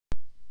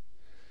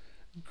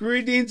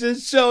Greetings and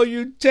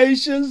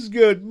salutations.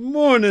 Good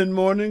morning,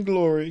 morning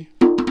glory.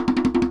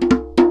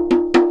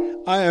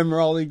 I am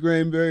Raleigh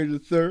Granberry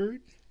III,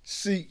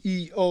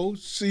 CEO,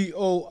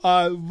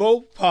 COI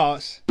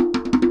VOCPAS.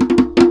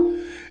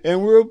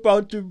 And we're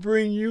about to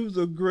bring you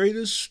the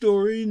greatest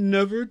story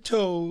never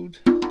told.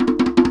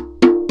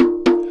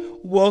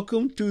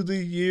 Welcome to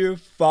the year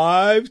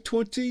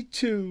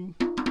 522.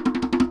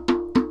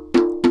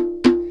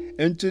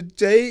 And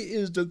today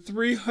is the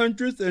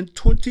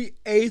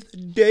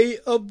 328th day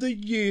of the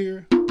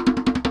year.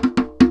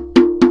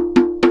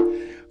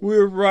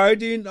 We're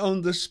riding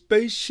on the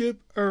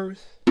spaceship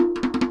Earth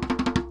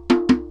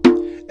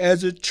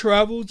as it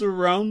travels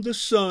around the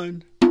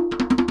sun.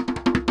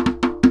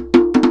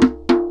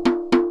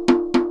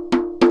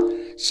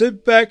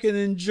 Sit back and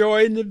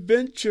enjoy an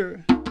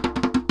adventure.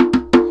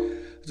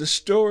 The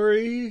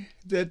story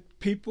that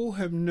people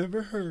have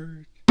never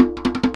heard.